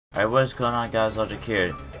Alright, what is going on, guys? Logic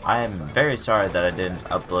here. I am very sorry that I didn't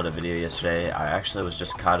upload a video yesterday. I actually was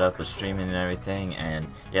just caught up with streaming and everything, and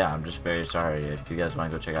yeah, I'm just very sorry. If you guys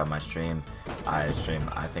want to go check out my stream, I stream,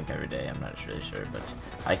 I think, every day. I'm not really sure, but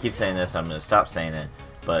I keep saying this, I'm going to stop saying it.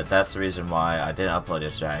 But that's the reason why I didn't upload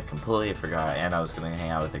yesterday. I completely forgot, and I was going to hang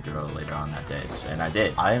out with a girl later on that day, and I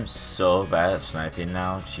did. I am so bad at sniping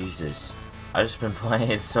now, Jesus. I've just been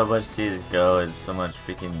playing so much CSGO and so much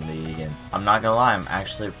freaking League, and I'm not gonna lie, I'm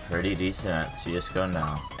actually pretty decent at CSGO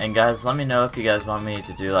now. And guys, let me know if you guys want me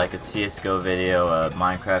to do like a CSGO video, a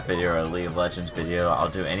Minecraft video, or a League of Legends video. I'll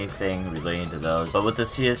do anything relating to those. But with the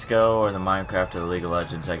CSGO or the Minecraft or the League of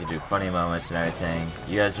Legends, I can do funny moments and everything.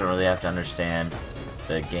 You guys don't really have to understand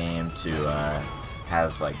the game to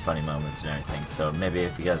have like funny moments and everything. So maybe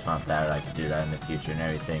if you guys want that, I could do that in the future and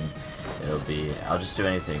everything. I'll just do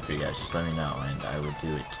anything for you guys, just let me know and I would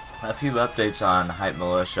do it. A few updates on Hype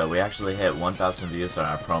Militia. We actually hit 1,000 views on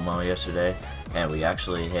our promo yesterday, and we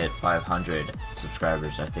actually hit 500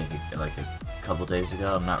 subscribers, I think, like a couple days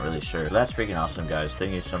ago. I'm not really sure. But that's freaking awesome, guys.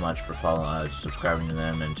 Thank you so much for following us, subscribing to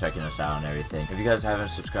them, and checking us out and everything. If you guys haven't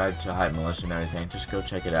subscribed to Hype Militia and everything, just go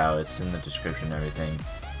check it out. It's in the description and everything.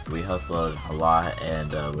 We upload a lot,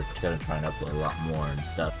 and we're gonna try and upload a lot more and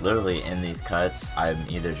stuff. Literally in these cuts, I'm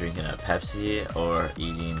either drinking a Pepsi or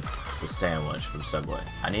eating the sandwich from Subway.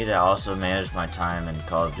 I need to also manage my time in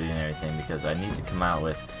Call of Duty and everything because I need to come out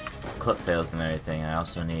with clip fails and everything. I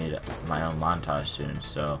also need my own montage soon.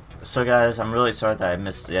 So guys, I'm really sorry that I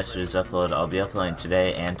missed yesterday's upload. I'll be uploading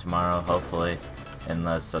today and tomorrow, hopefully,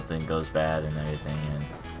 unless something goes bad and everything and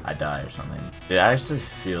I die or something. Dude, I actually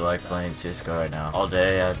feel like playing CSGO right now. All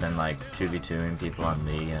day I've been like 2v2ing people on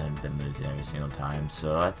League and I've been losing every single time.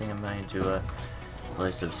 So I think I'm going to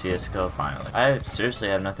play some CSGO finally. I seriously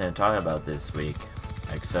have nothing to talk about this week,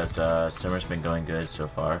 except summer's been going good so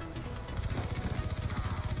far.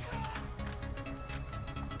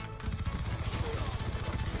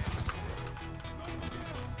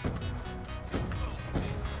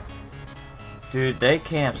 Dude, they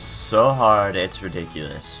camp so hard, it's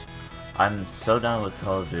ridiculous. I'm so done with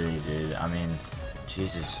Call of Duty, dude. I mean,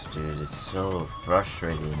 Jesus, dude, it's so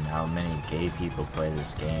frustrating how many gay people play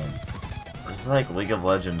this game. It's like League of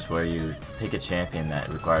Legends where you pick a champion that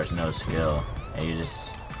requires no skill, and you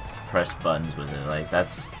just press buttons with it. Like,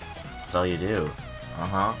 that's all you do.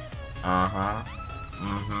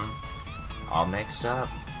 All mixed up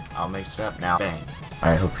now. Bang.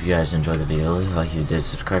 Alright, hope you guys enjoyed the video. Like you did,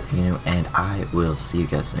 subscribe if you're new, and I will see you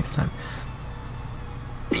guys next time.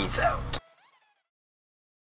 Peace out.